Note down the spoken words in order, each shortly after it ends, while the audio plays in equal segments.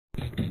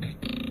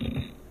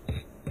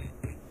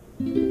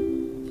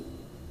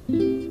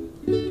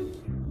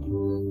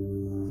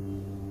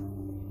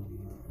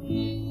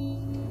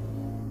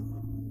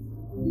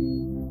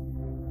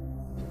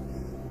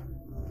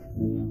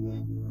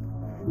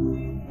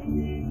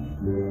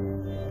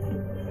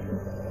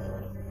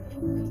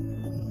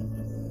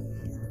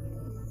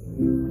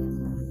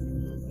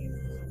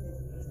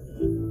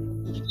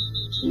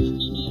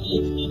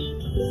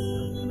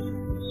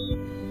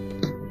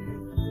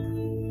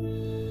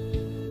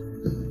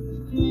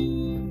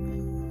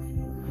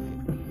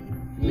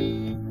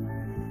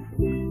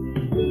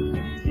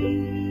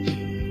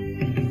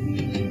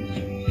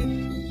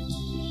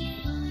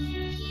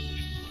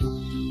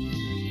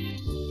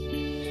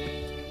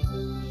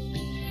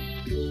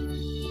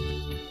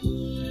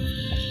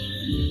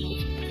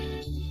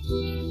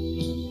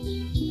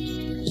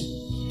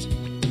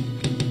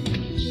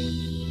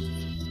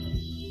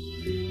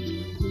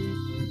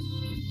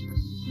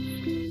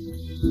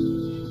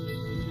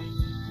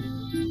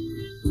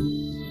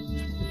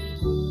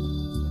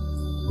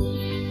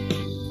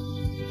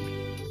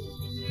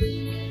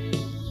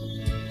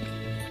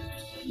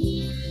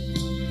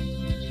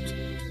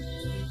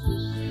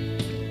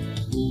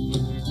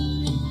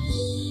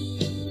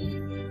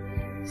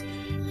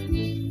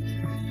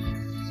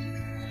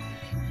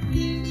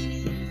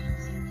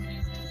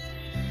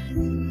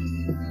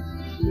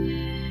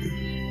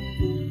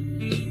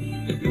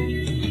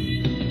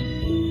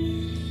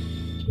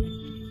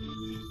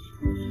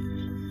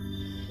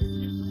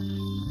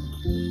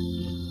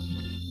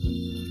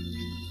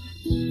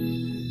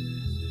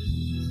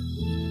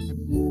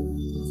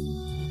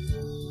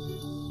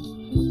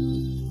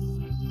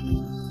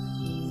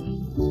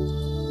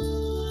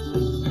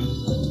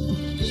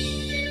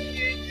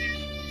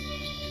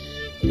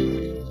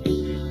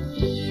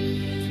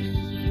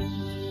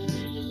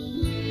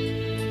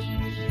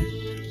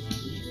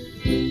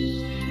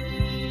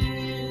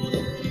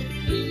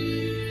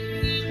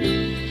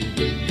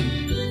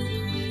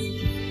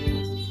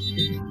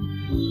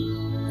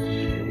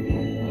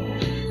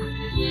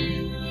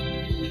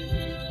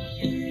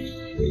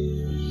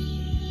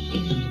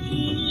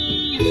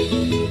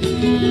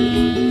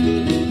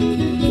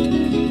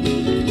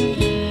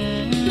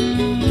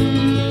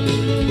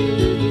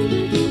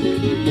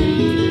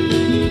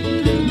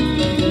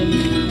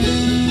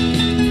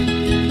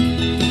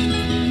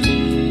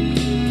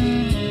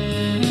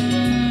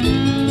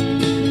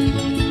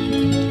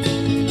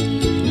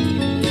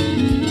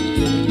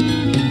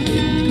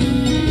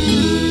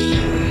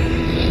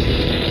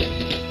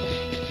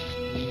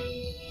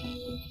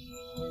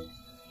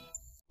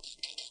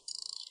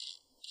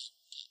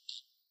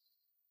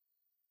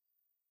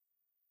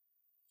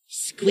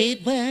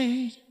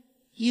Squidward,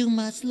 you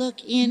must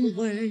look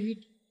inward,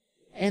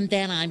 and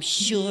then I'm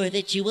sure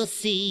that you will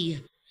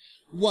see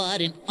what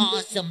an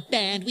awesome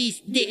band we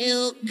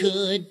still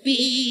could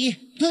be.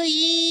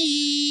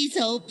 Please,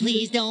 oh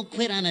please don't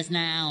quit on us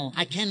now.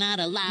 I cannot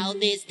allow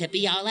this to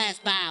be our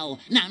last bow.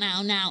 Now,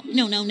 no,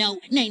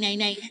 nay,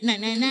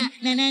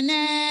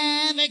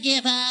 never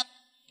give up.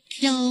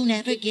 Don't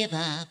ever give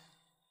up.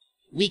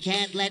 We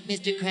can't let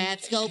Mr.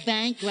 Krabs go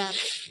bankrupt.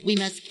 We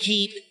must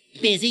keep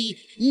busy,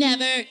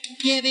 never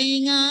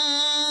giving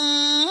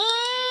up.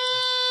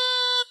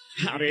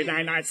 How did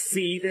I not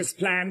see this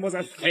plan was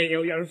a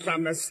failure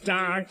from the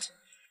start?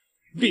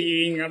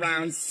 Being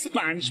around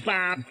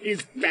Spongebob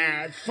is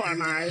bad for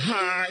my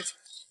heart.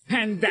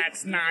 And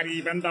that's not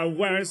even the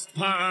worst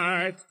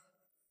part.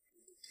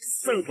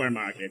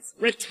 Supermarkets,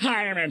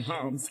 retirement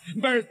homes,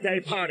 birthday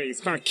parties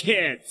for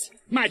kids.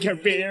 My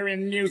career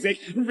in music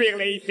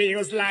really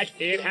feels like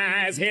it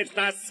has hit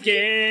the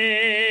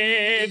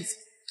skids.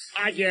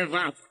 I give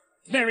up.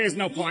 There is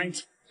no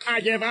point. I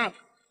give up.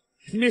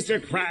 Mr.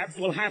 Krabs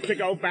will have to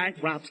go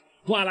bankrupt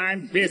while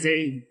I'm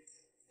busy,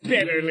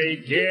 bitterly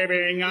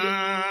giving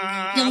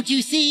up. Don't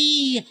you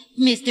see?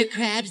 Mr.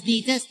 Krabs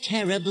needs us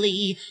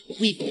terribly.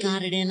 We've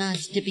got it in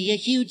us to be a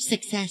huge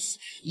success.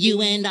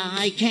 You and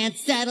I can't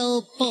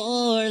settle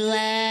for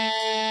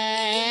less.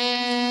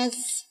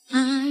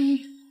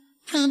 I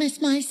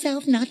promise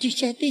myself not to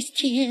shed this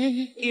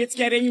tear. It's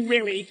getting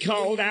really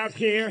cold out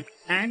here,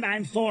 and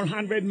I'm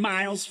 400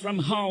 miles from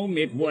home,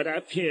 it would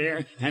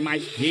appear. And my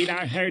feet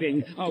are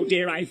hurting. Oh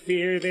dear, I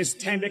fear this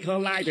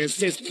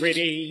tentacleitis is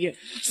pretty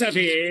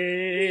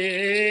severe.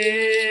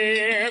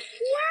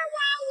 Wah,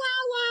 wah,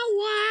 wah, wah,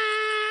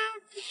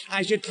 wah.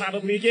 I should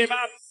probably give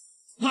up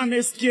on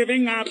this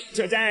giving up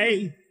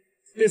today.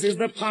 This is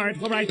the part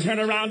where I turn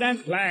around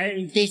and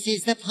play. This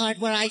is the part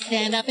where I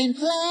stand up and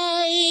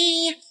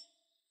play.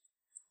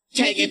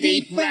 Take a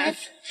deep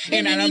breath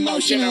in an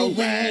emotional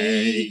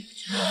way.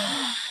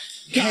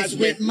 'Cause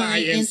with my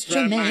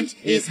instrument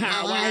is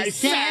how I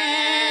say.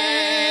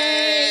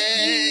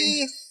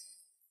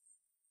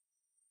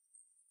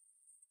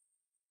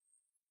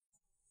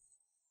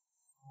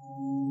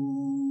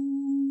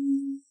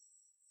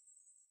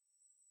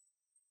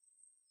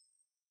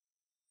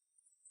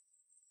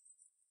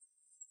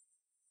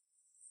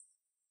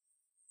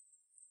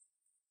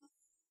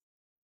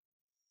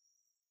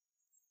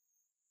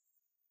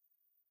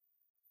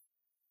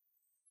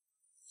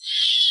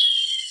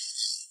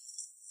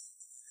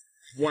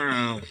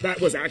 Wow, that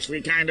was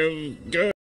actually kind of good.